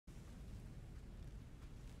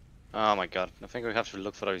Oh my god, I think we have to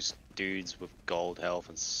look for those dudes with gold health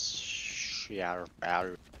and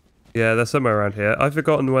Yeah, they're somewhere around here. I've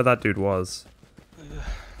forgotten where that dude was.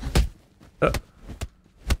 Uh.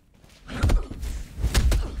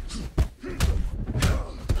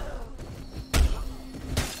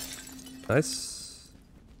 Nice.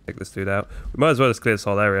 Take this dude out. We might as well just clear this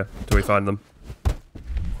whole area until we find them.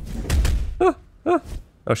 Ah, ah.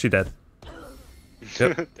 Oh, she dead.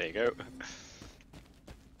 Yep. There you go.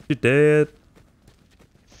 She dead.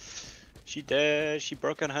 She dead. She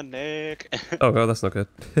broken her neck. Oh god, that's not good.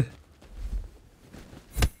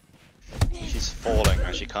 She's falling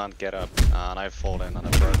and she can't get up. And I've fallen and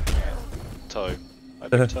I've broken my toe. My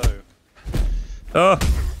big toe. Oh!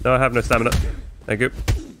 No, I have no stamina. Thank you.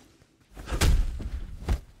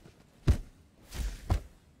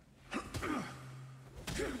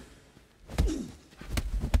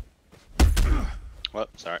 Well,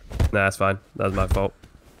 sorry. Nah, it's fine. That was my fault.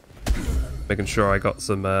 Making sure I got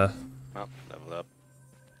some, Well, level up.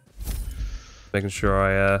 making sure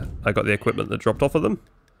I got the equipment that dropped off of them.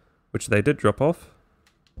 Which they did drop off.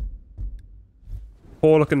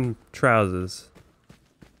 Poor looking trousers.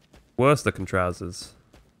 Worst looking trousers.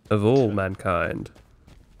 Of all mankind.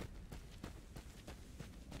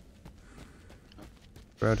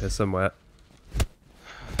 Around here somewhere.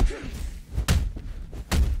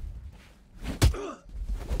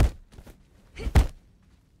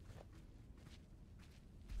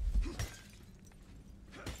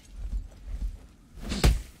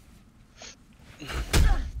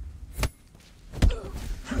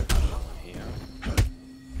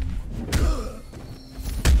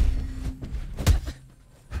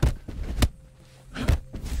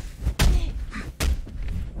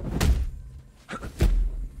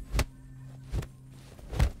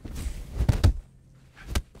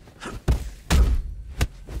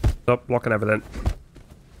 Stop blocking everything.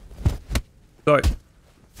 Sorry.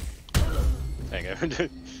 There you go.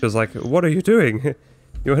 She was like, what are you doing?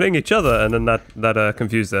 You're hitting each other, and then that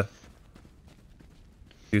confused her.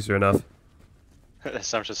 Confused her enough.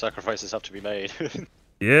 Some sacrifices have to be made.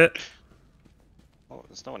 Yeah. Oh,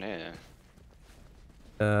 there's no one here.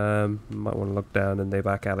 Might want to look down in the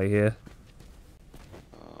back alley here.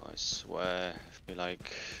 Oh, I swear. I feel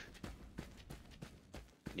like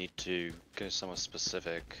need to go somewhere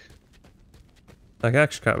specific. I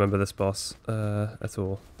actually can't remember this boss at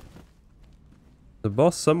all. The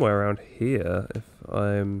boss somewhere around here, if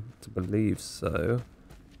I'm to believe so.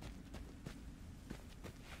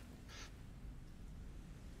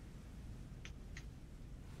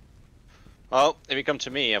 Well, if you come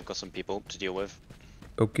to me, I've got some people to deal with.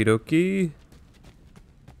 Okie dokie.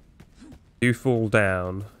 You fall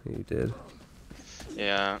down. You did.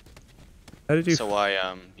 Yeah. How did you? So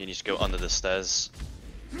you need to go under the stairs.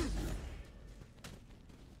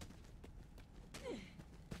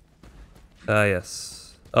 Ah,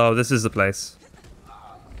 yes. Oh, this is the place.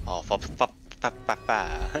 Oh,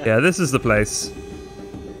 Yeah, this is the place.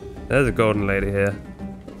 There's a golden lady here.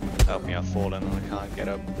 Help me, I've fallen and I can't get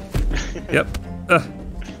up. Yep.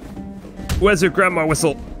 Where's your grandma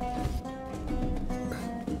whistle?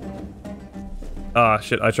 Ah,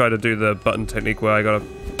 shit. I tried to do the button technique where I got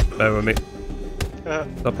over me.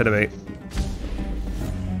 Stop hitting me.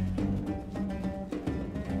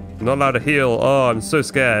 I'm not allowed to heal. Oh, I'm so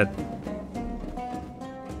scared.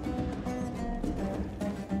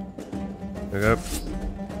 There we go.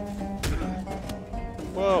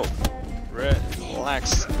 Whoa!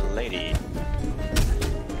 Relax, lady.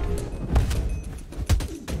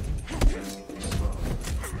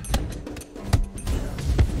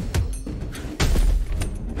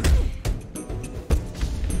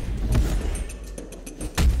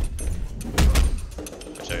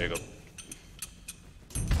 There you go.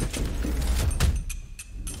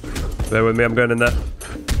 Bear with me, I'm going in there.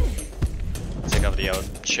 Take out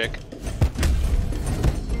the chick.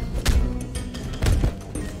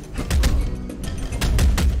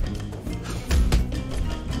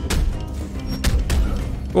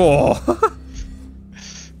 Oh!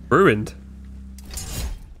 Ruined.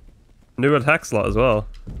 New attack slot as well.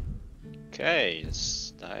 Okay,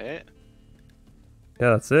 is that it?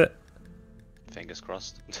 Yeah, that's it. Fingers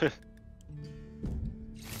crossed.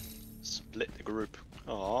 Split the group.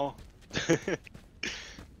 Oh.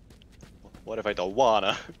 What if I don't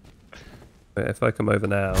wanna? Wait, if I come over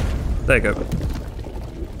now. There you go.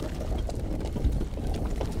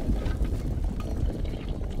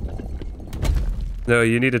 No,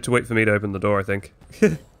 you needed to wait for me to open the door, I think.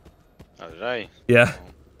 Oh, did I? Yeah.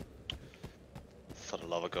 Oh. For the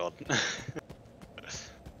love of God.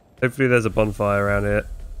 Hopefully there's a bonfire around here.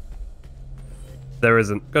 There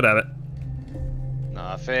isn't. God damn it. No,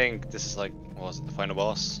 I think this is like, what was it, the final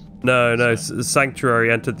boss? No, no, So-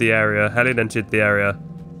 Sanctuary entered the area. Hellion entered the area.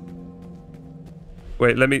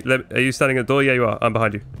 Wait, let me, are you standing at the door? Yeah, you are. I'm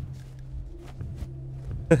behind you.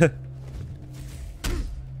 There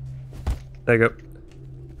you go.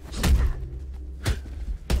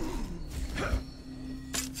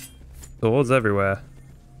 Swords everywhere.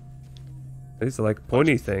 These are like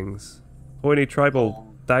pointy things. Pointy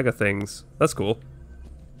tribal dagger things. That's cool.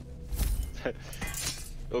 It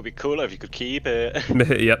would be cooler if you could keep it.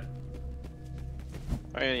 Yep.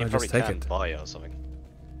 I mean, you I'll probably just take can it. buy it or something.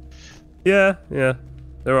 Yeah, yeah.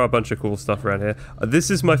 There are a bunch of cool stuff around here. This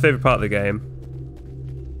is my favorite part of the game.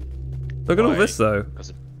 Look at all Why? this though.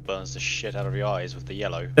 Because it burns the shit out of your eyes with the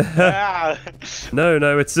yellow. Ah! No,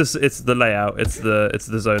 no, it's just the layout. It's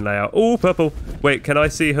the zone layout. Oh, purple. Wait, can I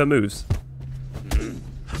see her moves?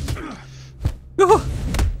 Oh,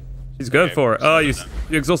 she's going Okay, for it. Oh, you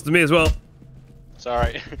exhausted me as well.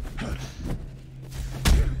 Sorry.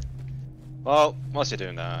 Well, whilst you're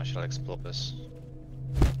doing that, I should explore this.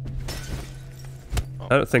 Oh,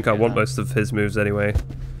 I don't think I want yeah. most of his moves anyway.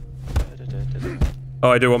 Oh,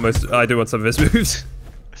 I do want some of his moves.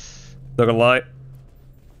 Not gonna lie.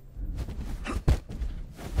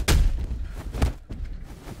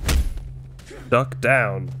 Duck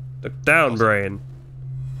down, brain.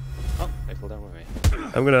 Oh, they fall down with me.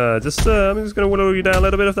 I'm just gonna whittle you down a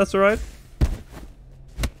little bit if that's all right.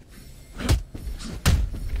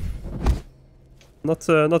 Not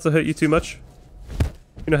to hurt you too much.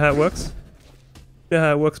 You know how it works. You know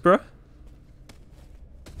how it works, bro.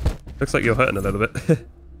 Looks like you're hurting a little bit.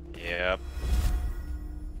 Yep.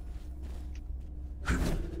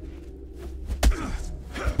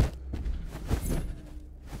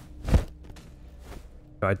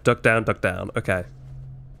 Alright, duck down, duck down. Okay.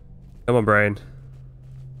 Come on, brain.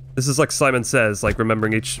 This is like Simon Says, like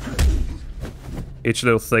remembering each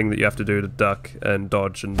little thing that you have to do to duck and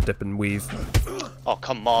dodge and dip and weave. Oh,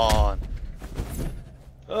 come on.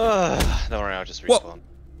 Don't worry, I'll just What? respawn.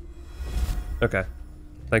 Okay.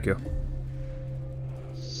 Thank you.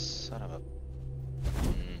 Son of a...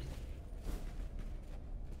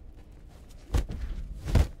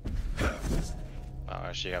 Oh, I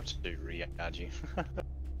actually have to re-add you.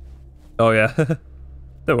 Oh yeah.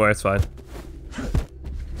 Don't worry, it's fine.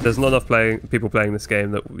 There's not enough people playing this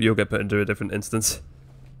game that you'll get put into a different instance.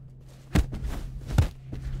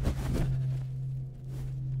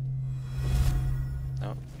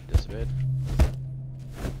 Oh, disappeared.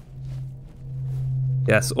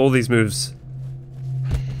 Yes, all these moves.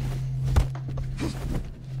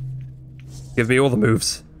 Give me all the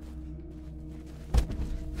moves.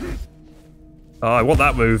 Oh, I want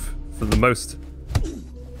that move for the most.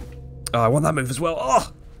 Oh, I want that move as well.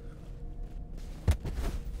 Oh!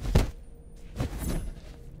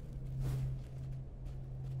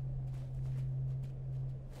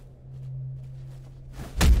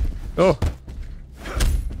 Oh!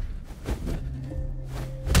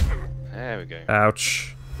 There we go.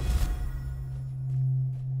 Ouch.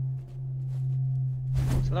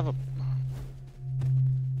 Son of a...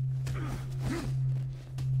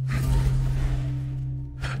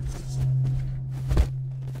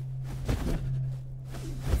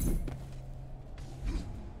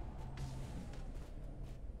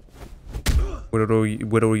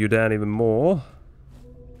 Whittle you down even more.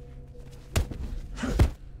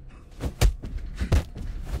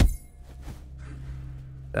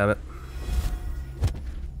 Damn it.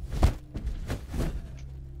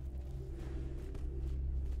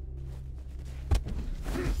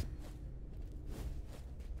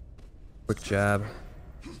 Quick jab.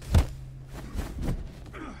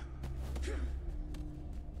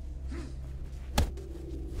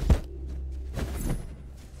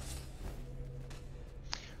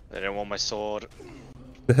 They don't want my sword.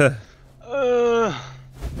 Oh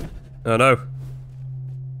no.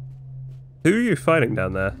 Who are you fighting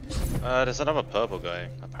down there? There's another purple guy,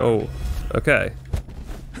 apparently. Oh, okay.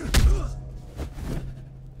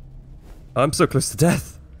 I'm so close to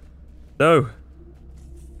death. No.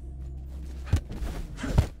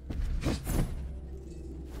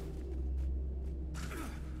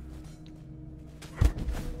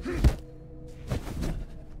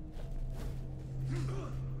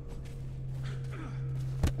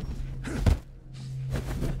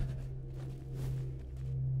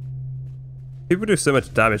 People do so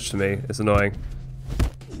much damage to me, it's annoying.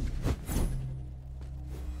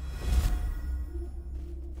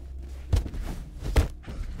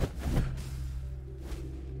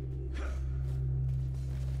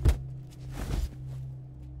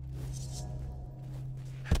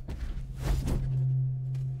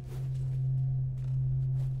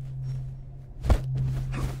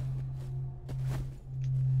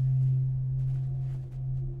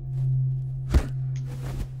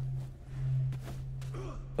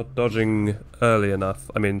 Not dodging early enough.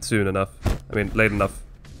 I mean, soon enough. I mean, late enough.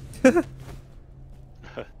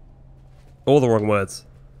 All the wrong words.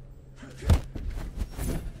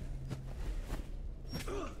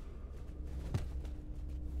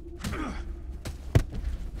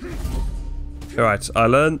 Alright, I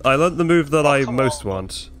learned the move that I most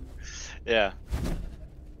want. Yeah.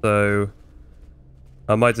 So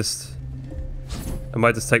I might just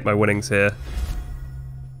take my winnings here.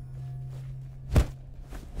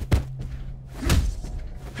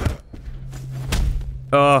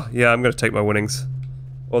 Oh, yeah, I'm gonna take my winnings.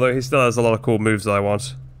 Although he still has a lot of cool moves that I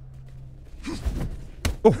want.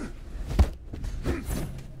 Oh.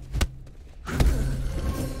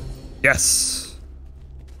 Yes!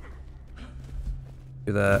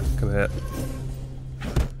 Do that, come here.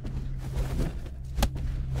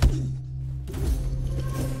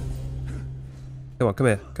 Come on, come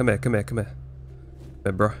here, come here, come here, come here. Come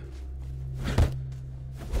here, bro.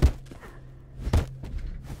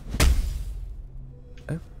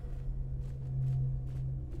 Okay.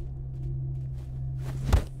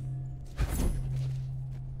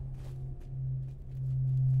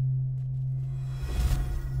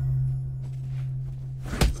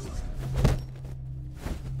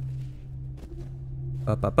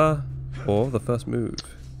 Ba-ba-ba. Or the first move.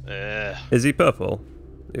 Is he purple?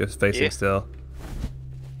 You're facing still.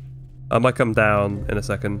 I might come down in a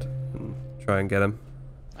second and try and get him.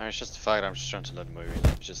 It's just the fact I'm just trying to let him move.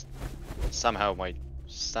 It's just somehow my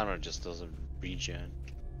stamina just doesn't regen.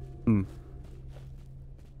 Hmm.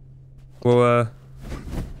 Well,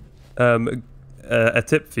 a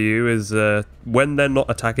tip for you is when they're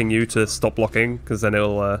not attacking you to stop blocking, because then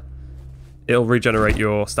it'll regenerate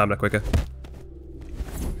your stamina quicker.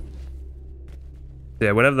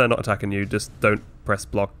 Yeah, whenever they're not attacking you, just don't press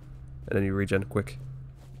block, and then you regen quick.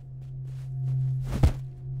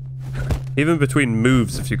 Even between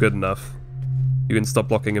moves, if you're good enough, you can stop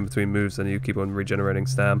blocking in between moves and you keep on regenerating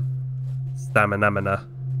stamina.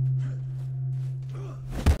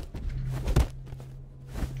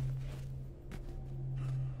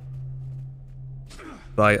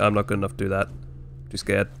 But I'm not good enough to do that. Too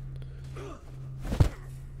scared.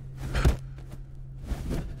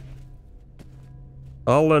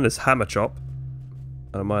 I'll learn his hammer chop.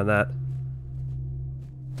 I don't mind that.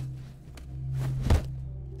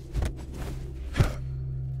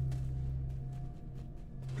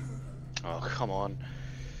 Oh, come on.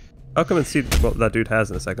 I'll come and see what that dude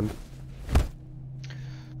has in a second.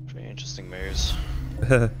 Pretty interesting moves.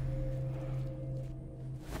 I'm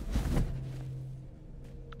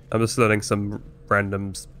just learning some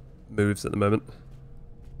random moves at the moment.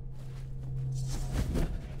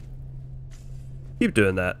 Keep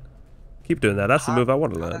doing that. Keep doing that. That's the move I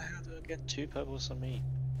want to learn. How do I get 2 purples on me?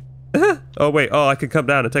 Oh wait, oh I can come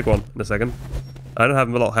down and take one in a second. I don't have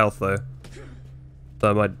a lot of health though.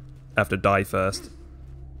 So I might have to die first.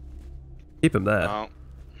 Keep him there. Oh.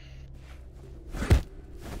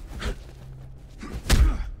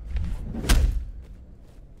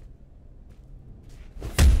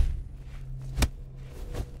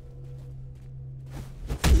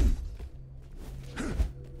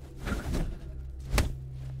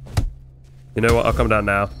 You know what, I'll come down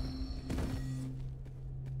now.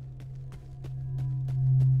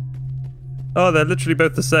 Oh, they're literally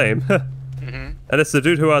both the same. And it's the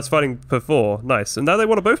dude who I was fighting before. Nice. And now they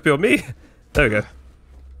want to both be on me. There we go.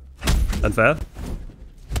 Unfair.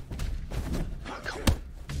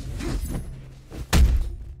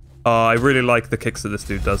 Oh, I really like the kicks that this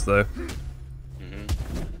dude does, though.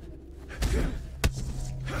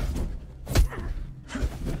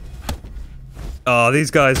 Oh,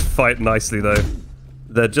 these guys fight nicely, though.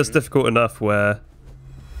 They're just difficult enough where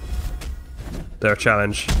they're a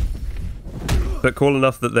challenge. But cool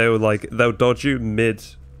enough that they will they'll dodge you mid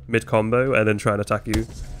combo and then try and attack you.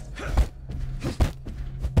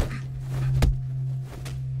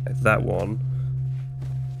 That one.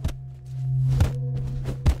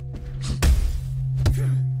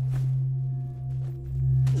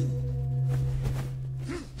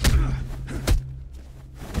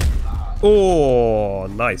 Oh,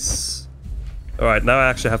 nice. Alright, now I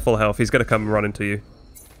actually have full health. He's gonna come run into you.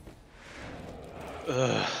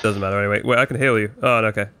 Doesn't matter anyway. Wait, I can heal you. Oh,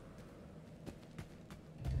 okay.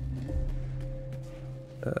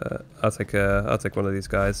 I'll take one of these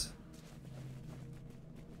guys.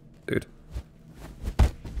 Dude.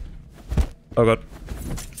 Oh god.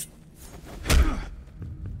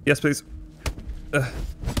 Yes, please.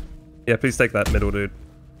 Yeah, please take that middle dude.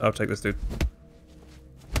 I'll take this dude.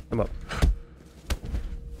 Come up.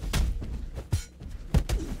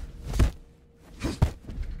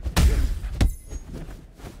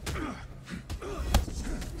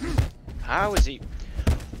 How is he?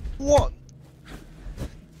 What?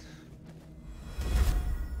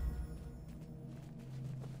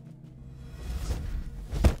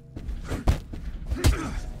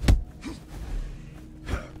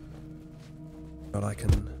 But I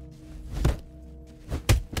can.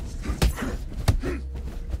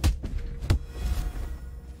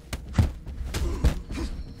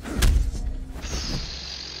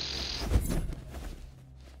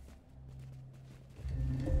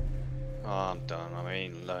 Oh, I'm done. I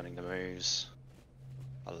mean, learning the moves.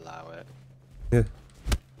 Allow it. Yeah.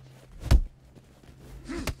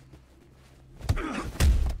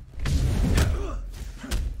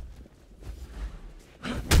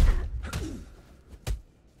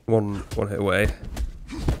 One hit away.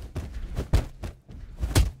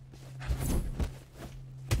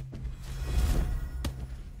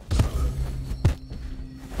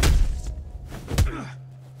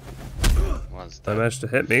 They managed to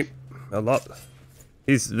hit me a lot.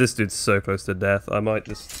 This dude's so close to death. I might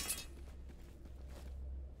just.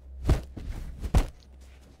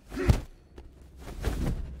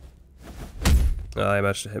 Oh, he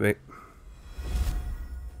managed to hit me.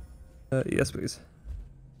 Yes, please.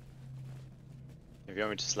 If you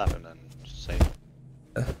want me to slap him, then just say.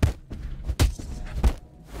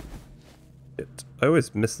 Shit. I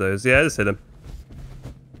always miss those. Yeah, just hit him.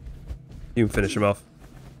 You can finish him off.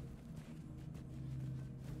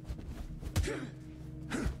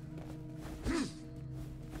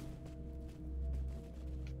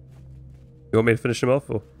 You want me to finish him off,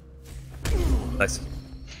 or? Nice.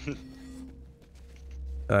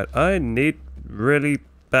 Alright, I need really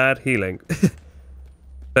bad healing.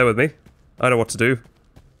 Bear with me. I know what to do.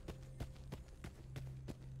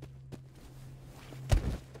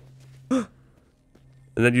 And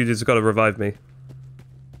then you just gotta revive me.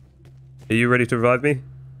 Are you ready to revive me?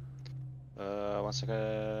 1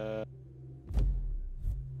 second.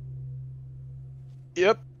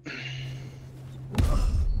 Yep.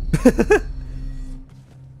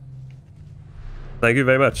 Thank you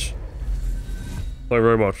very much. Thank you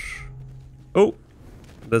very much. Oh!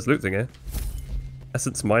 There's loot thing here.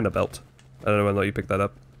 Essence Miner Belt. I don't know whether or not you picked that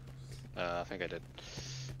up. I think I did.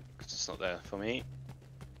 'Cause it's not there for me.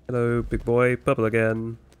 Hello, big boy. Purple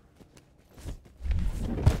again.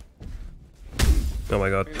 Oh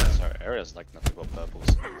my god. Sorry, area's like nothing but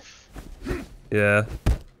purples. Yeah.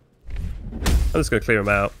 I'm just gonna clear him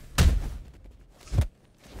out.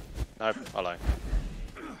 Nope, I lie.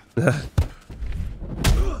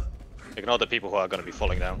 Ignore the people who are going to be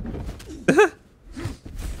falling down.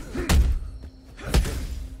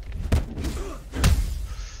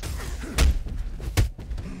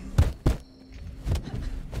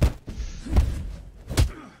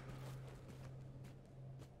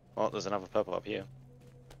 Oh, there's another purple up here.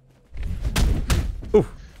 Ooh.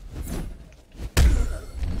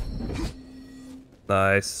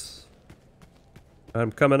 Nice.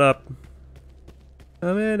 I'm coming up.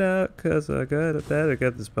 Coming out cause I better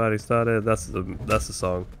get this party started. That's the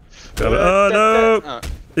song. Oh no! Oh.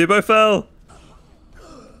 You both fell!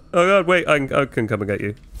 Oh god, wait, I can come and get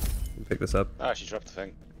you. Pick this up. Oh, she dropped the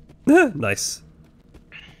thing. Nice.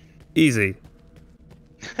 Easy.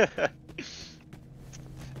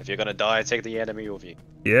 If you're gonna die, take the enemy with you.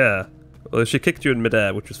 Yeah. Well, she kicked you in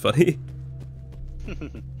midair, which was funny.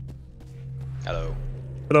 Hello.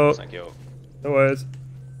 Hello. Thank you. No worries.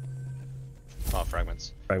 Oh,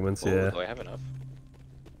 fragments. Fragments, Ooh, yeah. do I have enough?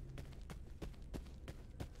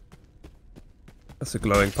 That's a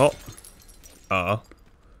glowing pot. Ah.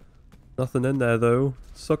 Nothing in there though.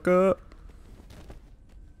 Sucker.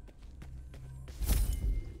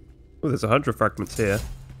 Oh, there's 100 fragments here.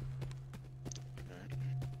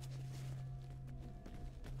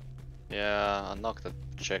 Yeah, I knocked the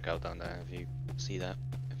chick out down there, if you see that.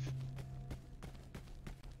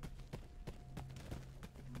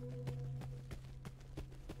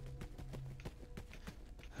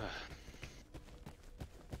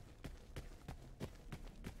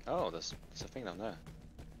 Oh, there's a thing down there.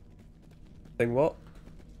 Thing what?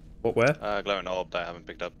 What where? Glowing orb that I haven't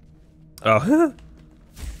picked up. Oh.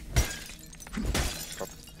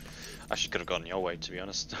 I should could have gone your way, to be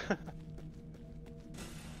honest.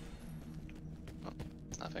 Oh,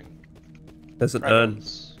 nothing. There's an urn.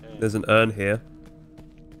 Fragments, yeah. There's an urn here.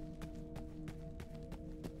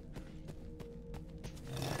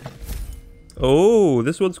 Oh,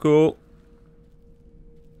 this one's cool.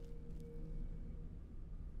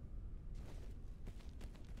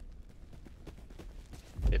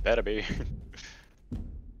 It better be.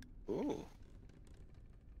 Ooh.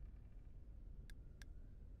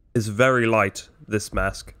 It's very light, this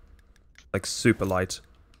mask. Like super light.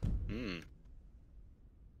 Hmm.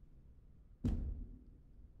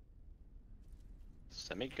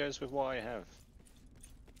 Semi goes with what I have.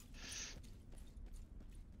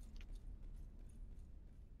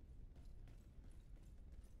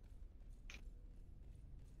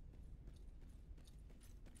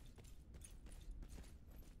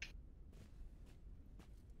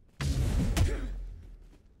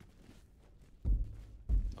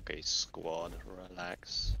 Okay, squad,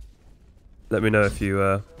 relax. Let me know if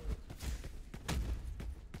you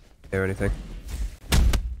hear anything.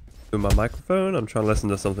 With my microphone, I'm trying to listen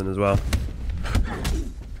to something as well.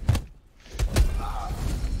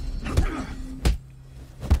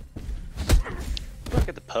 Look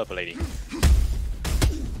at the purple lady.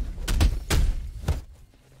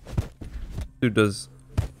 Dude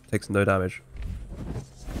takes no damage.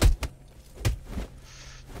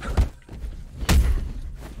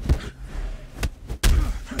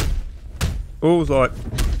 Oh, it's alright.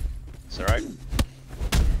 It's alright.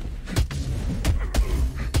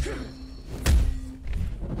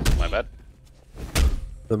 My bad.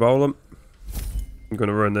 The roll 'em. I'm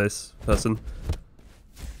gonna ruin this person.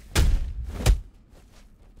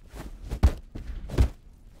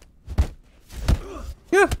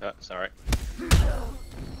 Yeah. Oh, it's alright.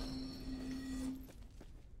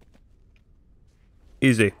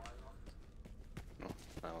 Easy. Oh,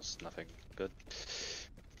 that was nothing good.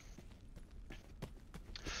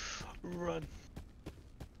 Run.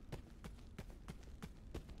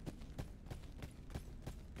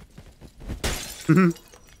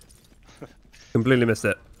 Completely missed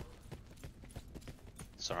it.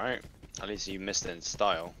 It's alright. At least you missed it in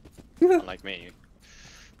style. Unlike me.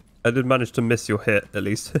 I did manage to miss your hit, at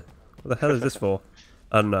least. What the hell is this for?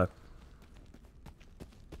 I don't know.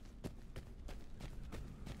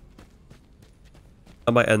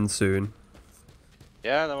 I might end soon.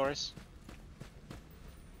 Yeah, no worries.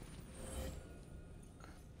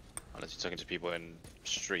 Unless you're talking to people in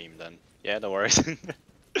stream, then yeah, no worries.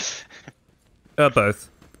 Both.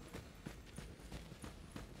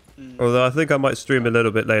 Although I think I might stream a little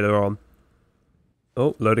bit later on.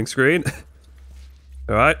 Oh, loading screen.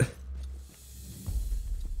 Alright.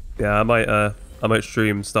 Yeah, I might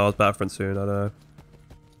stream Star's Battlefront soon, I don't know.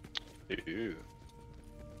 Ooh.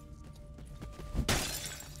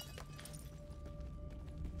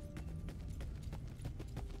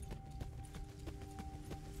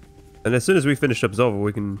 And as soon as we finish Absolver,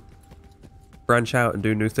 we can branch out and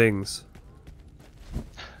do new things.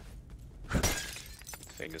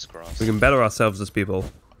 Fingers crossed. We can better ourselves as people.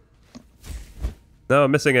 No, I'm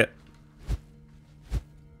missing it.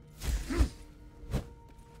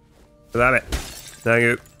 Damn it. Thank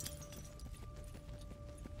you.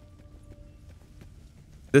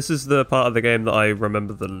 This is the part of the game that I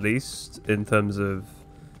remember the least in terms of...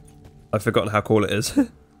 I've forgotten how cool it is.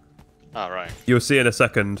 Ah, right. You'll see in a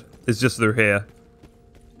second. It's just through here.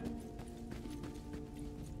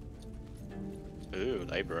 Ooh,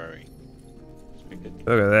 library.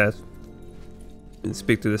 Look at this. And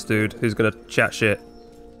speak to this dude who's gonna chat shit.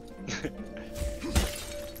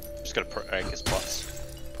 Just gotta break his butts.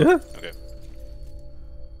 Yeah. Okay.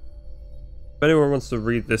 If anyone wants to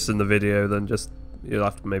read this in the video, then just you'll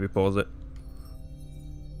have to maybe pause it.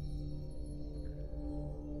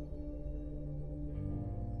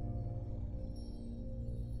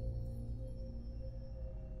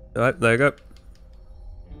 Alright, there you go.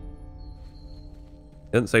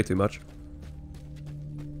 Didn't say too much.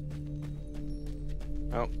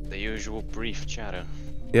 Oh, the usual brief chatter.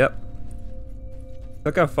 Yep.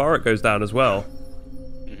 Look how far it goes down as well.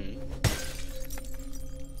 Mm-hmm.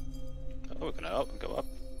 Oh, we're gonna go up.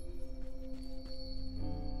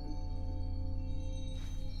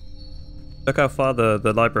 Look how far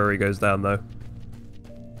the library goes down though.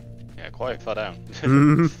 Yeah, quite far down.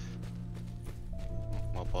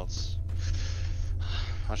 More pots.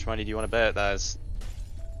 How much money do you want to bet that is?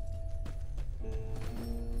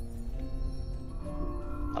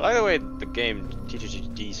 I like the way the game teaches you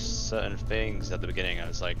these certain things at the beginning. And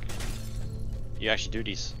it's like you actually do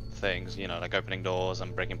these things, you know, like opening doors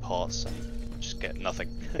and breaking pots, and just get nothing.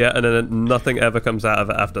 Yeah, and then nothing ever comes out of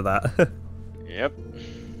it after that. Yep.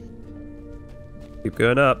 Keep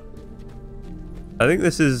going up. I think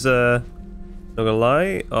this is, not gonna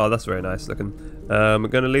lie. Oh, that's very nice looking. We're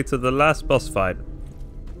gonna lead to the last boss fight.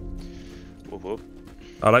 Whoop whoop.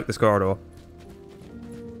 I like this corridor.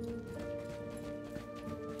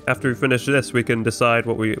 After we finish this, we can decide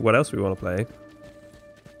what else we want to play.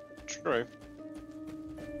 True.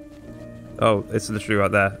 Oh, it's literally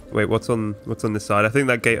right there. Wait, what's on this side? I think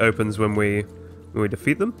that gate opens when we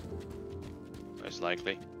defeat them. Most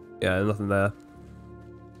likely. Yeah, nothing there.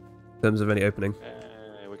 In terms of any opening.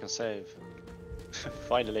 We can save.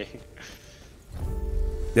 Finally.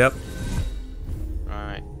 Yep.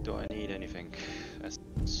 Right, do I need anything?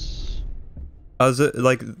 As it,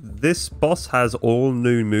 like, this boss has all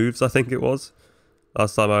new moves, I think it was.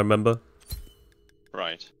 Last time I remember.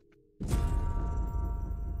 Right.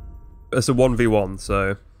 It's a 1v1,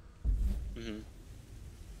 so...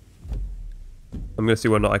 I'm gonna see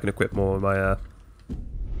whether or not I can equip more of my,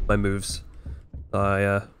 my moves.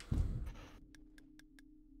 I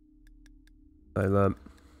learned.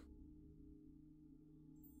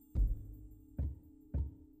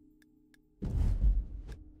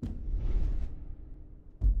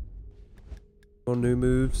 More new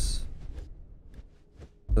moves.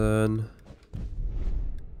 Then...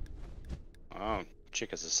 Oh,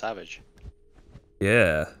 chick is a savage.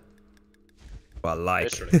 Yeah. Well, I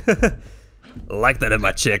like. Literally. I like that in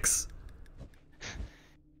my chicks.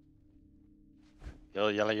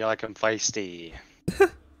 You're like I'm feisty.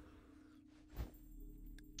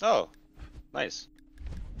 Oh, nice.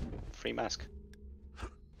 Free mask.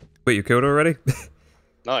 Wait, you killed her already?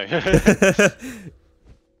 No.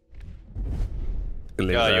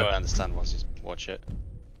 Yeah, you'll understand once you watch it.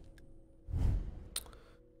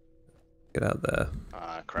 Get out there.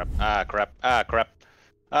 Ah, crap. Ah, crap. Ah, crap.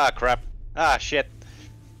 Ah, crap. Ah, shit.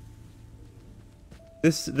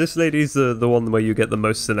 This lady's the one where you get the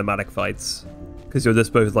most cinematic fights. Because you're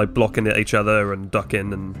just both like blocking at each other and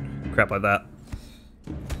ducking and crap like that.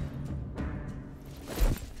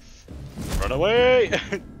 Run away!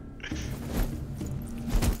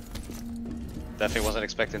 Definitely wasn't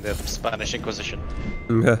expecting the Spanish Inquisition.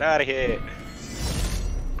 Get out of here!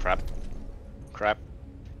 Crap. Crap.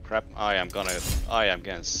 Crap. I am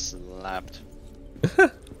getting slapped.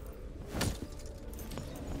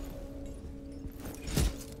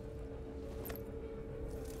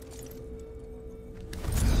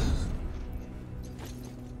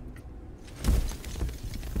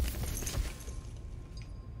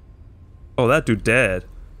 Oh, that dude dead.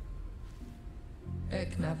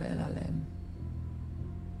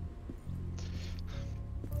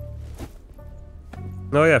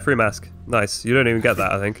 Oh yeah, free mask. Nice. You don't even get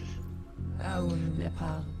that, I think.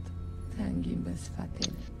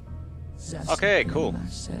 Okay, cool.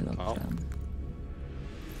 Oh.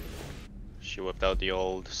 She whipped out the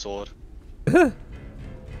old sword. Oh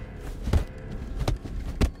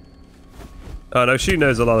no, she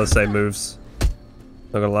knows a lot of the same moves.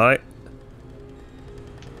 Not gonna lie.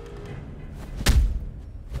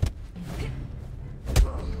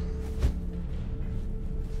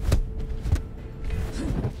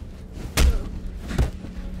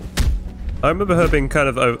 I remember her being kind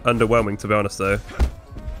of underwhelming, to be honest, though.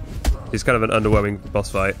 She's kind of an underwhelming boss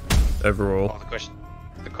fight overall. Oh,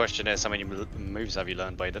 the question is, how many moves have you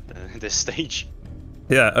learned by this stage?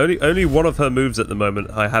 Yeah, only one of her moves at the moment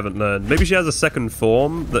I haven't learned. Maybe she has a second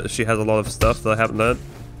form that she has a lot of stuff that I haven't learned.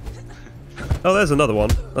 Oh, there's another one.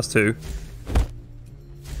 That's two.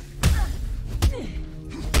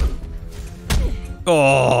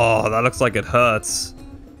 Oh, that looks like it hurts.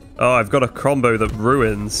 Oh, I've got a combo that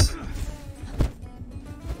ruins.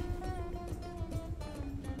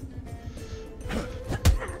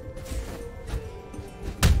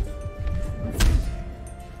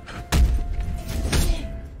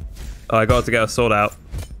 Oh, I got to get a sword out.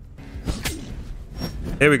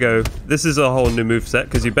 Here we go. This is a whole new moveset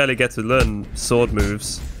because you barely get to learn sword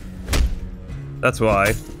moves. That's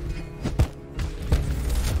why.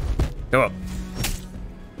 Come on.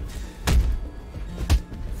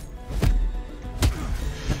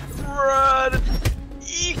 Run!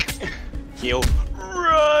 Eek! Heal.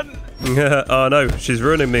 Run! Oh no, she's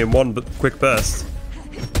ruining me in one quick burst.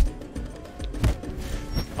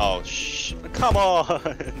 Oh, come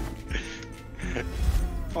on!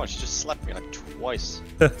 Oh, she just slapped me like twice.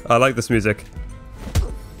 I like this music.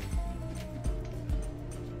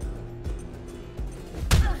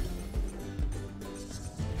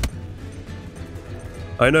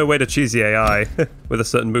 I know a way to cheese the AI with a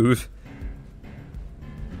certain move.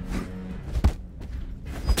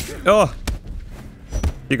 Oh!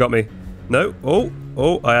 You got me. No?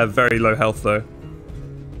 Oh, I have very low health though.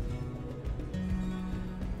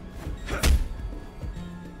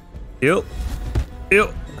 Heal.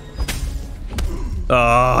 Heal.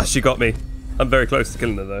 Ah, she got me. I'm very close to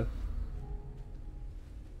killing her though.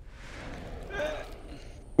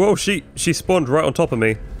 Whoa, she spawned right on top of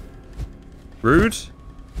me. Rude.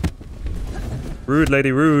 Rude,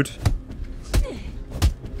 lady, rude.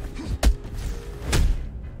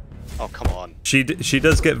 Oh, come on. She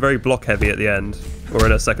does get very block heavy at the end, or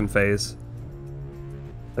in her second phase.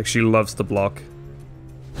 Like, she loves to block.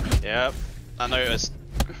 Yep, I noticed.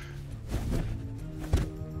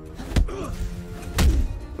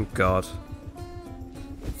 Oh God.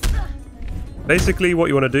 Basically, what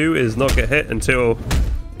you want to do is not get hit until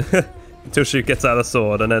until she gets out of the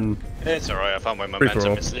sword, and then... It's alright, I found my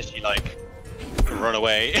momentum. It's literally like, run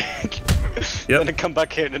away. Yep. Then come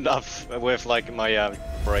back in enough with like my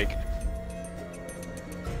break.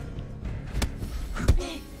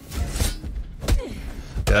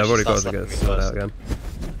 Yeah, I've already got to get sword out again.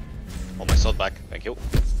 Want my sword back, thank you.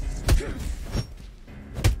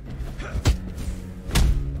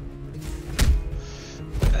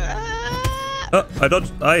 Oh, I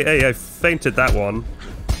dodged. I fainted that one,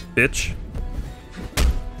 bitch.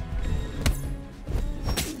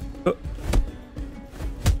 Oh.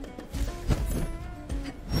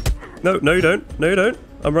 No, no, you don't. No, you don't.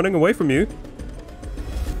 I'm running away from you.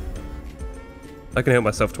 I can heal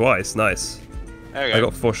myself twice. Nice. There we go. I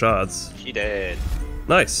got 4 shards. She did.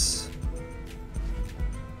 Nice.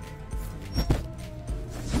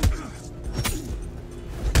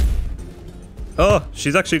 Oh,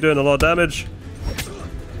 she's actually doing a lot of damage.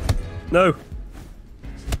 No.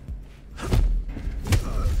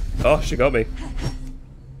 Oh, she got me.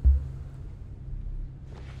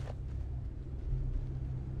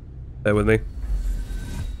 Bear with me.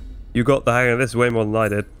 You got the hang of this way more than I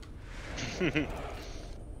did.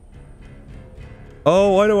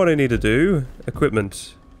 Oh, I know what I need to do.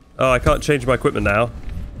 Equipment. Oh, I can't change my equipment now.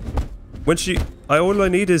 When she... all I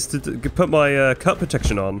need is to put my cut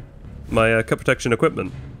protection on. My cut protection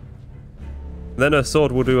equipment. Then her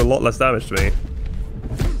sword will do a lot less damage to me.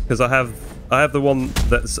 Because I have the one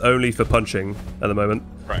that's only for punching at the moment.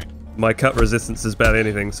 Right. My cut resistance is barely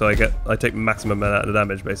anything, so I take maximum amount of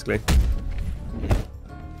damage basically.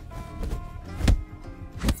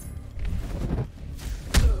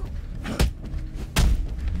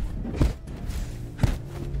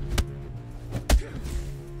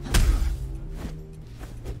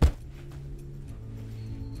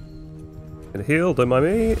 Gonna heal, don't mind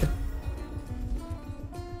me.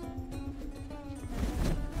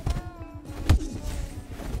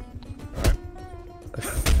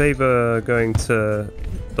 I favour going to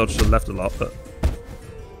dodge to the left a lot, but...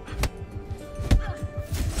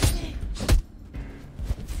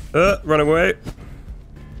 running away.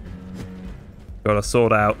 Got a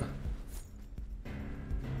sword out.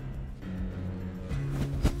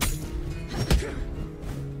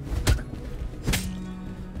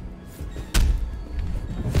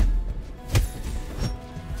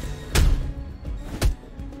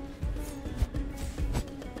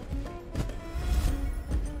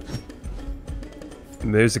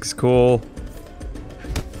 Music's cool.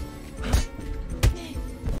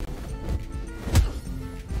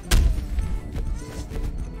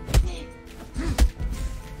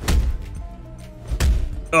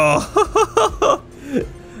 Oh,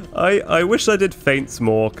 I wish I did feints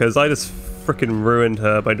more, because I just freaking ruined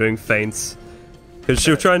her by doing feints. Because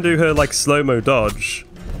she'll try and do her like slow-mo dodge.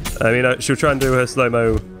 I mean, she'll try and do her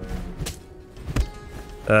slow-mo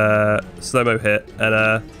hit,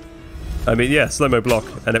 and I mean, yeah, slow-mo block,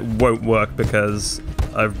 and it won't work because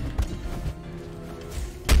I've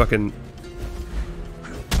fucking...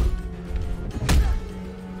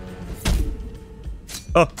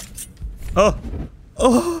 Oh! Oh!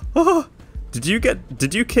 Oh! Oh! Did you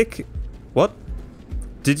kick... What?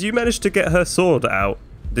 Did you manage to get her sword out?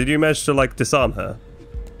 Did you manage to, like, disarm her?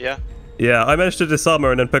 Yeah. Yeah, I managed to disarm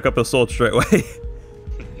her and then pick up her sword straight away.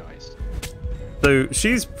 Nice. So,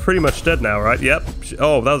 she's pretty much dead now, right? Yep.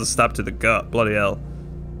 Oh, that was a stab to the gut. Bloody hell.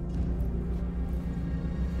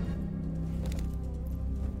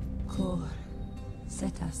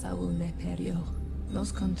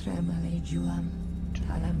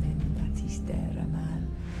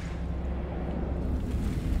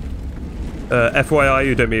 FYI,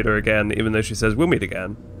 you don't meet her again, even though she says we'll meet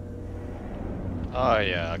again. Oh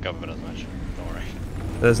yeah, I covered as much. Don't worry.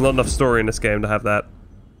 There's not enough story in this game to have that.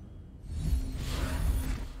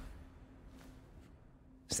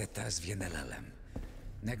 Zetas vienelalem.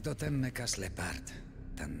 Nekdotem mekas lepart.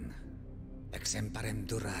 Tan exemparem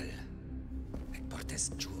dural. Ek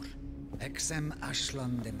portes jur. Exem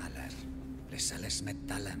ashlon de maler. Resales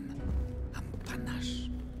metalem. Ampanash.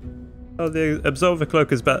 Oh, the Absolver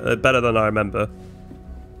cloak is better than I remember.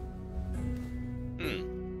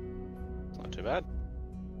 Not too bad.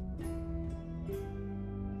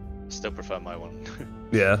 Still prefer my one.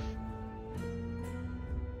 Yeah.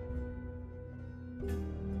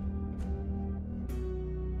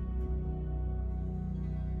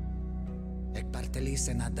 Ek partelis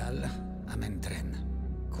en Adal amentren.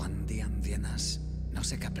 Quandiam vienas, no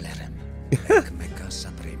se caplerem. Ek mekas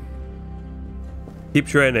saprim. Keep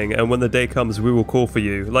training, and when the day comes, we will call for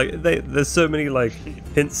you. Like, there's so many like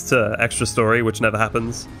hints to extra story, which never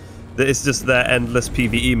happens. It's just their endless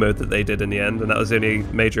PvE mode that they did in the end, and that was the only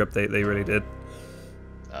major update they really did.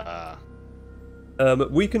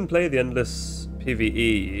 We can play the endless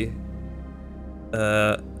PvE,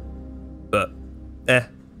 but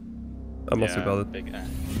I'm not so bothered. Big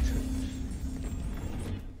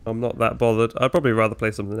I'm not that bothered. I'd probably rather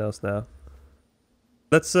play something else now.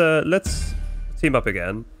 Let's team up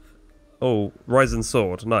again. Oh, Ryzen's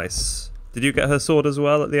sword, nice. Did you get her sword as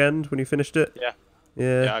well at the end when you finished it? Yeah.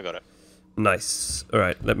 Yeah. Yeah, I got it. Nice. All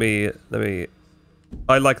right, let me.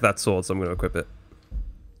 I like that sword, so I'm going to equip it.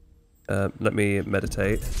 Let me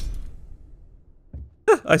meditate.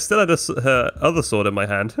 I still had her other sword in my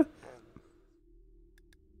hand.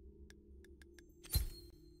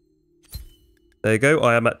 There you go.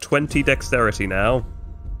 I am at 20 dexterity now.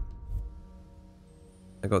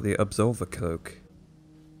 I got the Absolver cloak.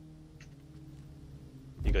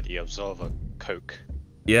 You got the Absolver coke.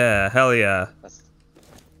 Yeah, hell yeah. That's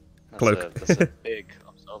Cloak. that's a big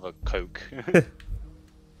Absolver coke.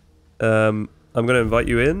 I'm going to invite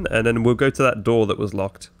you in, and then we'll go to that door that was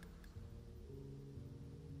locked.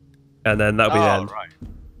 And then that'll be the end. Right.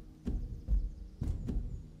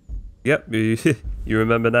 Yep, you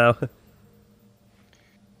remember now.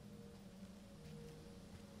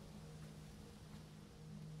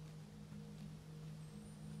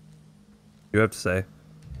 You have to say.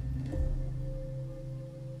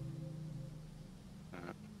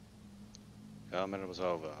 Garment was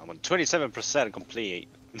over. I'm on 27% complete.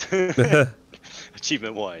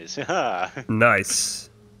 Achievement wise. Nice.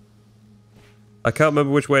 I can't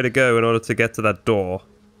remember which way to go in order to get to that door.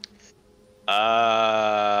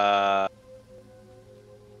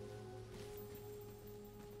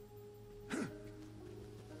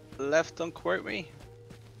 Left, don't quote me.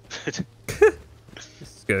 Let's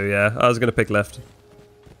go, yeah. I was going to pick left.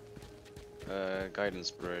 Guidance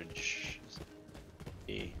bridge.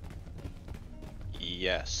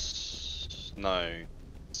 Yes. No.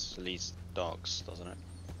 It leads docks, doesn't it?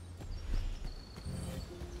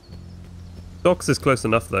 Docks is close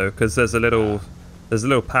enough though, because there's a little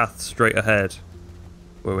path straight ahead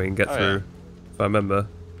where we can get through. Yeah. If I remember.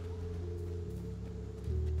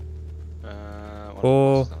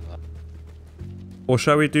 Or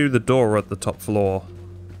shall we do the door at the top floor?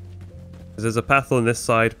 Because there's a path on this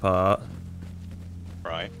side part.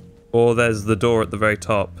 Right. Or there's the door at the very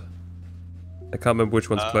top. I can't remember which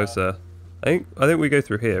one's closer. I think we go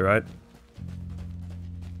through here, right?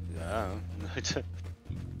 Yeah.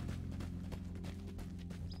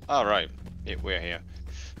 All right. Yeah, we're here.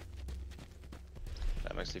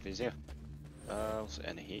 That makes life easier. Was it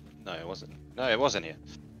in here? No, it wasn't. No, it wasn't here.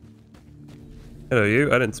 Hello, you.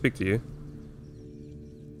 I didn't speak to you.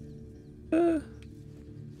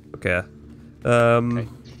 Okay. Okay.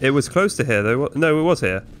 It was close to here, though. No, it was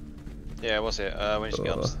here. Yeah, it was here. We need to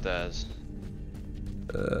go upstairs.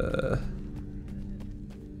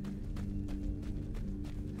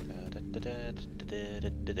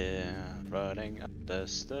 Running up the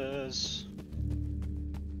stairs.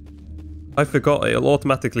 I forgot it'll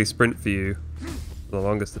automatically sprint for you for the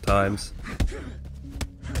longest of times.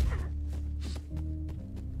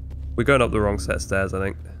 We're going up the wrong set of stairs, I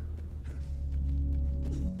think.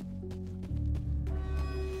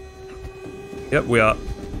 Yep, we are.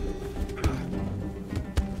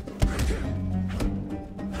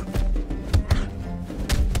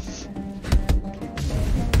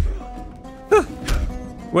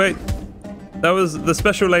 Wait, that was the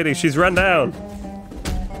special lady. She's run down.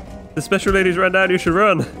 The special lady's run down. You should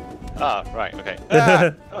run. Ah, right. Okay.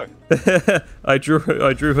 Ah! Oh. I drew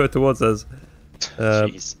her towards us.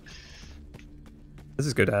 Jeez. Let's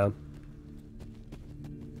just go down.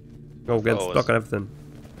 Oh, get stuck on everything.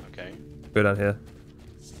 Okay. Go down here.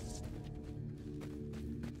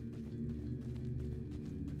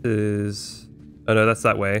 Oh no, that's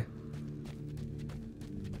that way.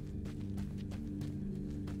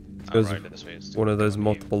 There's one of those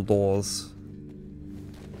multiple doors.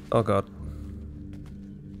 Oh god.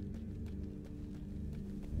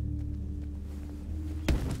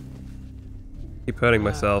 Keep hurting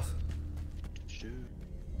myself.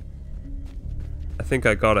 I think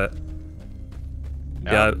I got it.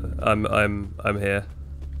 Yeah, I'm here.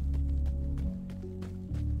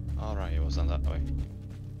 Alright, it wasn't that way.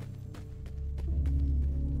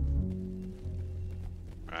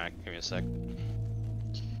 Alright, give me a sec.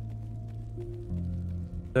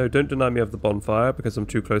 No, don't deny me of the bonfire because I'm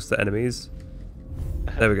too close to enemies.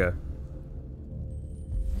 There we go.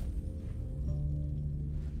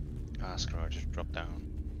 Ah, screw it, just drop down.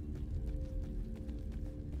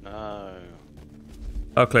 No.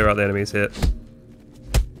 I'll clear out the enemies here.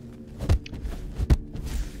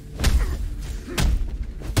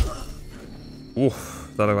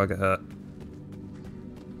 Oof, that looked like it hurt.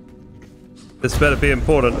 This better be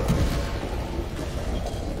important.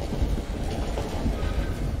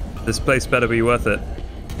 This place better be worth it.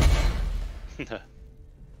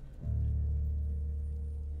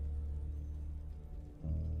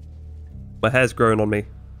 My hair's growing on me.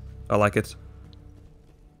 I like it.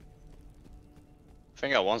 I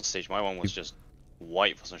think at one stage my one was just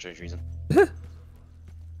white for some strange reason.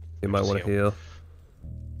 You might want to heal.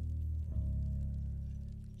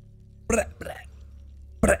 What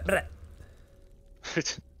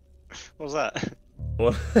was that?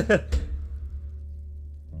 What?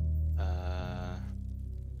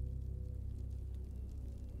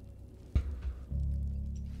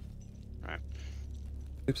 Right.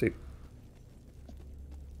 Oopsie.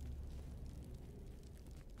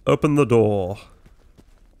 Open the door.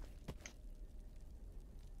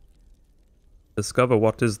 Discover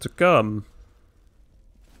what is to come.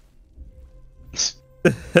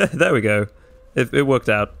 There we go. It worked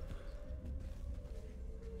out.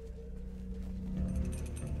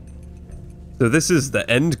 So this is the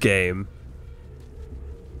end game.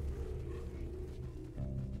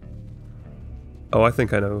 Oh, I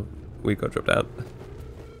think I know. We got dropped out.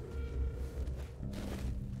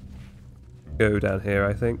 Go down here,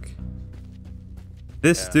 I think.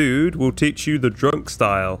 This dude will teach you the drunk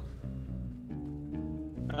style.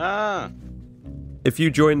 Ah. If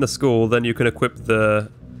you join the school, then you can equip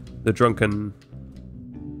the drunken.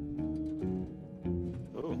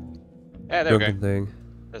 Ooh. Yeah, there we go. Thing.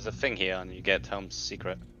 There's a thing here, and you get Helm's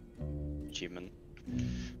secret achievement.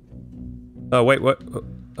 Oh wait, what?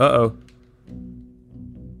 Uh-oh.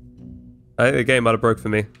 I think the game might have broke for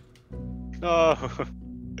me. Oh.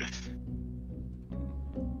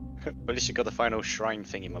 At least you got the final shrine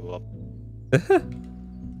thingy, my bob.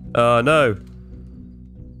 Oh no.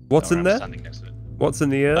 What's in there? Standing next to it. What's in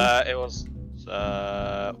the air? It was.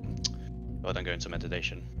 Well, don't go into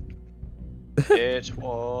meditation. It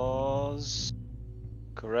was.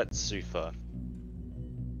 Kuretsufa.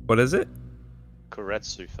 What is it?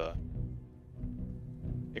 Kuretsufa.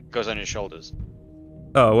 It goes on your shoulders.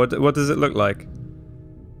 Oh, what does it look like?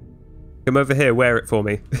 Come over here, wear it for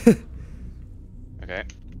me. Okay.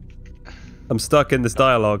 I'm stuck in this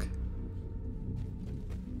dialogue.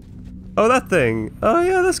 Oh, that thing. Oh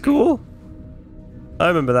yeah, that's cool. I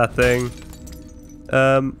remember that thing.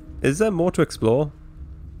 Is there more to explore?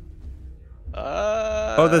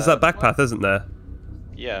 Oh, there's that back path, isn't there?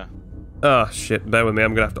 Yeah. Oh shit, bear with me,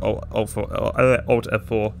 I'm gonna have to Alt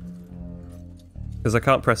F4. Because I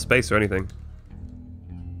can't press space or anything.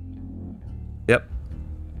 Yep.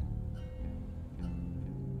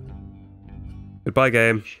 Goodbye,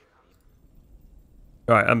 game.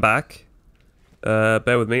 Alright, I'm back.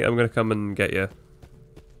 Bear with me, I'm gonna come and get you.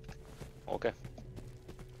 Okay.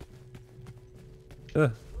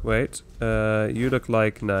 Wait. You look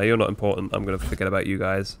like... Nah, you're not important. I'm gonna forget about you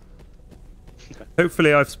guys.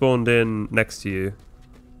 Hopefully I've spawned in next to you.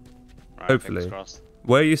 Right, hopefully.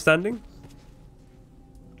 Where are you standing?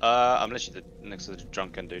 I'm literally next to the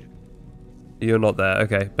drunken dude. You're not there.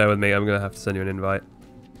 Okay, bear with me. I'm gonna have to send you an invite.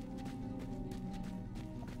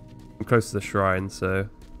 I'm close to the shrine, so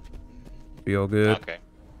be all good. Okay.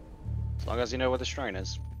 As long as you know where the shrine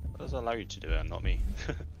is. It does allow you to do it, not me.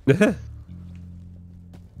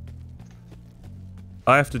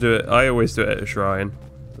 I have to do it. I always do it at a shrine.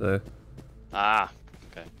 So. Ah.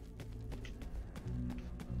 Okay.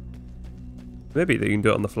 Maybe you can do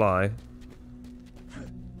it on the fly.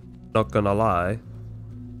 Not gonna lie.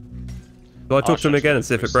 So I talk to him again and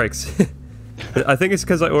see if it breaks. I think it's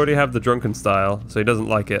because I already have the drunken style, so he doesn't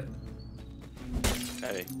like it.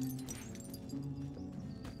 Hey.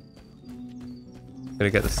 Gonna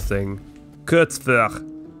get this thing. Kurzfach.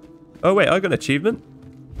 Oh wait, I got an achievement?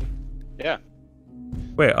 Yeah.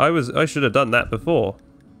 Wait, I should have done that before.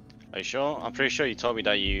 Are you sure? I'm pretty sure you told me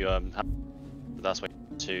that you that's way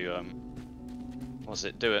to what was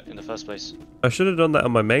it? Do it in the first place. I should have done that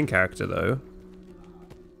on my main character though.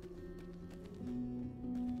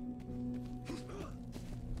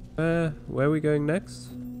 Where are we going next?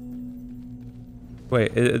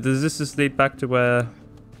 Wait, does this just lead back to where...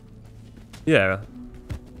 Yeah.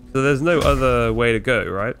 So there's no other way to go,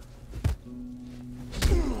 right?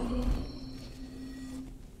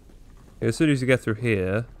 As soon as you get through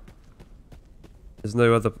here, there's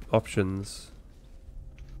no other options.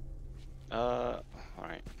 Alright.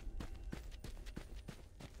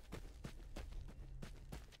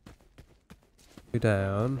 Go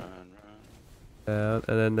down. Run. Down,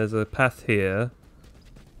 and then there's a path here.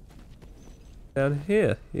 Down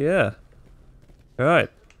here, yeah. Alright.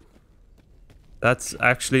 That's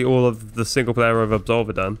actually all of the single player of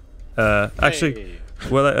Absolver done. Actually,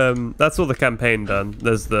 well, that's all the campaign done.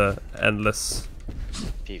 There's the endless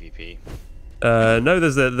PvP. No,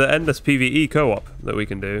 there's the endless PvE co-op that we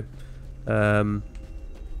can do. But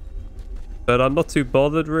I'm not too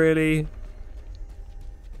bothered, really.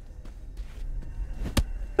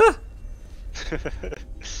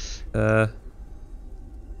 Yeah,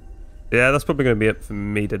 that's probably going to be it for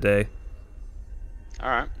me today.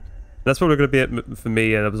 Alright. That's probably going to be it for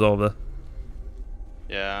me and Absolver.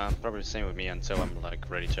 Yeah, probably the same with me until I'm like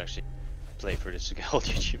ready to actually play through this to get all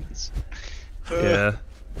the achievements. Yeah.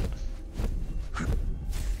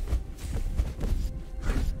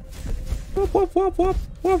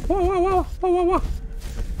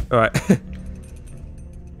 Alright.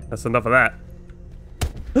 That's enough of that.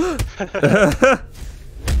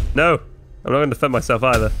 No! I'm not going to defend myself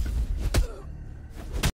either.